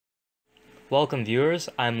Welcome viewers,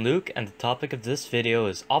 I'm Luke and the topic of this video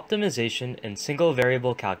is optimization in single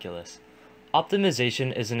variable calculus.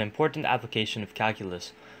 Optimization is an important application of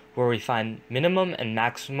calculus where we find minimum and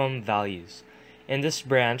maximum values. In this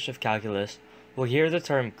branch of calculus, we'll hear the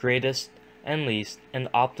term greatest and least and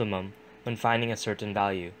optimum when finding a certain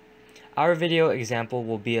value. Our video example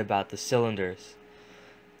will be about the cylinders.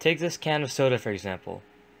 Take this can of soda for example.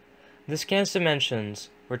 This can's dimensions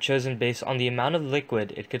were chosen based on the amount of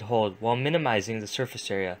liquid it could hold while minimizing the surface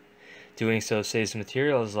area. Doing so saves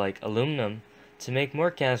materials like aluminum to make more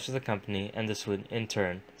cans for the company, and this would in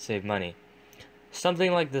turn save money.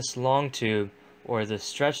 Something like this long tube or this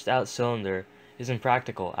stretched out cylinder is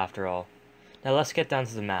impractical after all. Now let's get down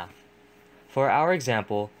to the math. For our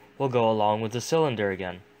example, we'll go along with the cylinder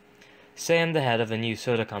again. Say I'm the head of a new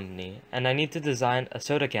soda company and I need to design a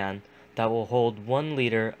soda can that will hold 1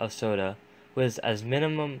 liter of soda with as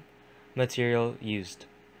minimum material used.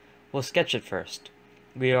 We'll sketch it first.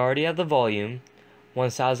 We already have the volume,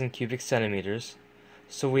 1000 cubic centimeters,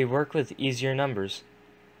 so we work with easier numbers.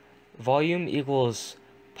 Volume equals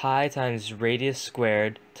pi times radius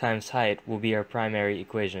squared times height will be our primary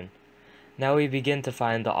equation. Now we begin to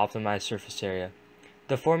find the optimized surface area.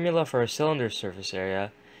 The formula for a cylinder surface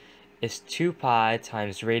area is 2 pi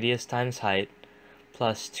times radius times height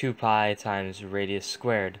plus 2 pi times radius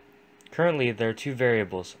squared. Currently, there are two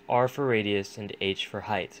variables, r for radius and h for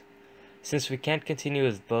height. Since we can't continue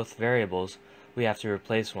with both variables, we have to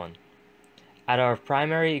replace one. At our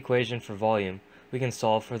primary equation for volume, we can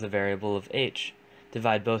solve for the variable of h.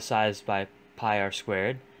 Divide both sides by pi r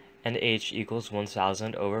squared, and h equals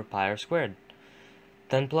 1000 over pi r squared.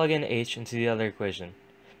 Then plug in h into the other equation.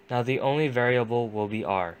 Now the only variable will be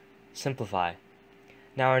r. Simplify.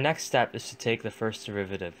 Now our next step is to take the first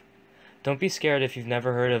derivative. Don't be scared if you've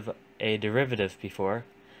never heard of a derivative before.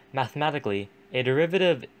 Mathematically, a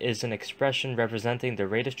derivative is an expression representing the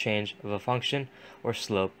rate of change of a function or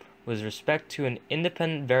slope with respect to an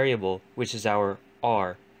independent variable, which is our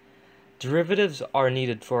r. Derivatives are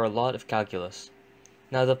needed for a lot of calculus.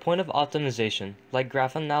 Now the point of optimization, like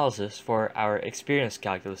graph analysis for our experienced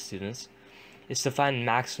calculus students, is to find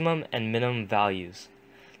maximum and minimum values.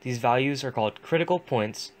 These values are called critical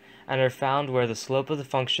points and are found where the slope of the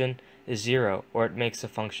function is 0 or it makes the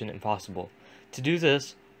function impossible. To do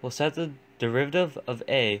this, we'll set the derivative of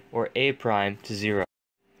a or a prime to 0.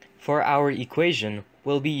 For our equation,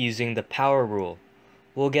 we'll be using the power rule.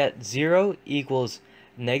 We'll get 0 equals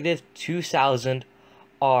negative 2000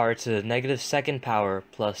 r to the negative second power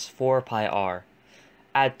plus 4 pi r.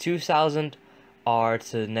 Add 2000 r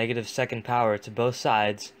to the negative second power to both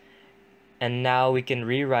sides, and now we can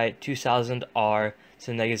rewrite 2000 r to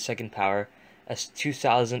the negative second power as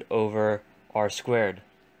 2000 over r squared.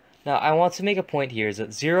 Now I want to make a point here is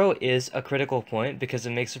that 0 is a critical point because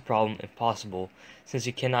it makes the problem impossible since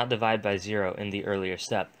you cannot divide by 0 in the earlier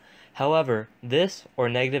step. However, this or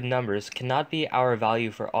negative numbers cannot be our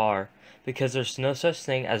value for r because there's no such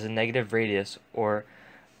thing as a negative radius or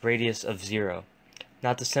radius of 0.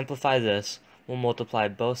 Now to simplify this, we'll multiply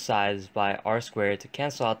both sides by r squared to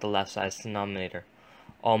cancel out the left side's denominator.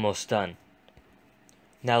 Almost done.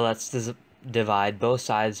 Now let's divide both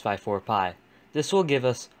sides by 4 pi. This will give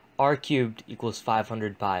us r cubed equals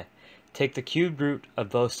 500 pi. Take the cubed root of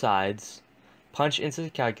both sides, punch into the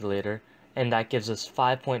calculator, and that gives us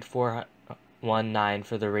 5.419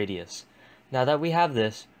 for the radius. Now that we have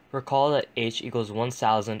this, recall that h equals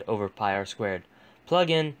 1000 over pi r squared. Plug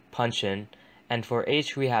in, punch in, and for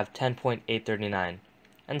h we have 10.839.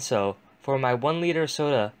 And so, for my 1 liter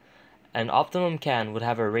soda, an optimum can would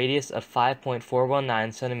have a radius of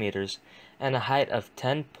 5.419 centimeters and a height of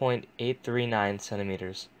 10.839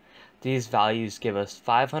 centimeters. These values give us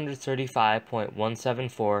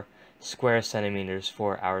 535.174 square centimeters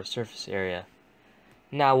for our surface area.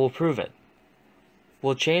 Now we'll prove it.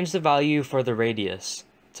 We'll change the value for the radius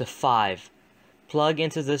to 5. Plug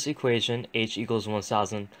into this equation h equals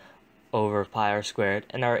 1000 over pi r squared,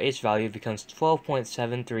 and our h value becomes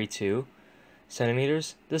 12.732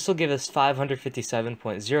 centimeters. This will give us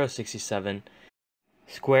 557.067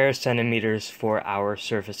 square centimeters for our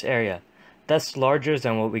surface area. That's larger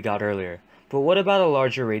than what we got earlier. But what about a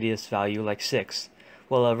larger radius value like 6?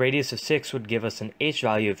 Well, a radius of 6 would give us an h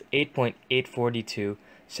value of 8.842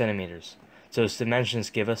 centimeters. So its dimensions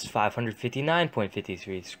give us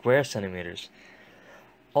 559.53 square centimeters.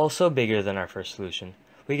 Also bigger than our first solution.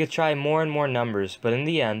 We could try more and more numbers, but in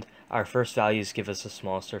the end, our first values give us a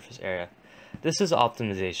small surface area. This is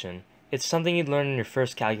optimization. It's something you'd learn in your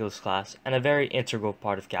first calculus class and a very integral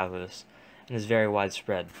part of calculus, and is very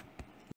widespread.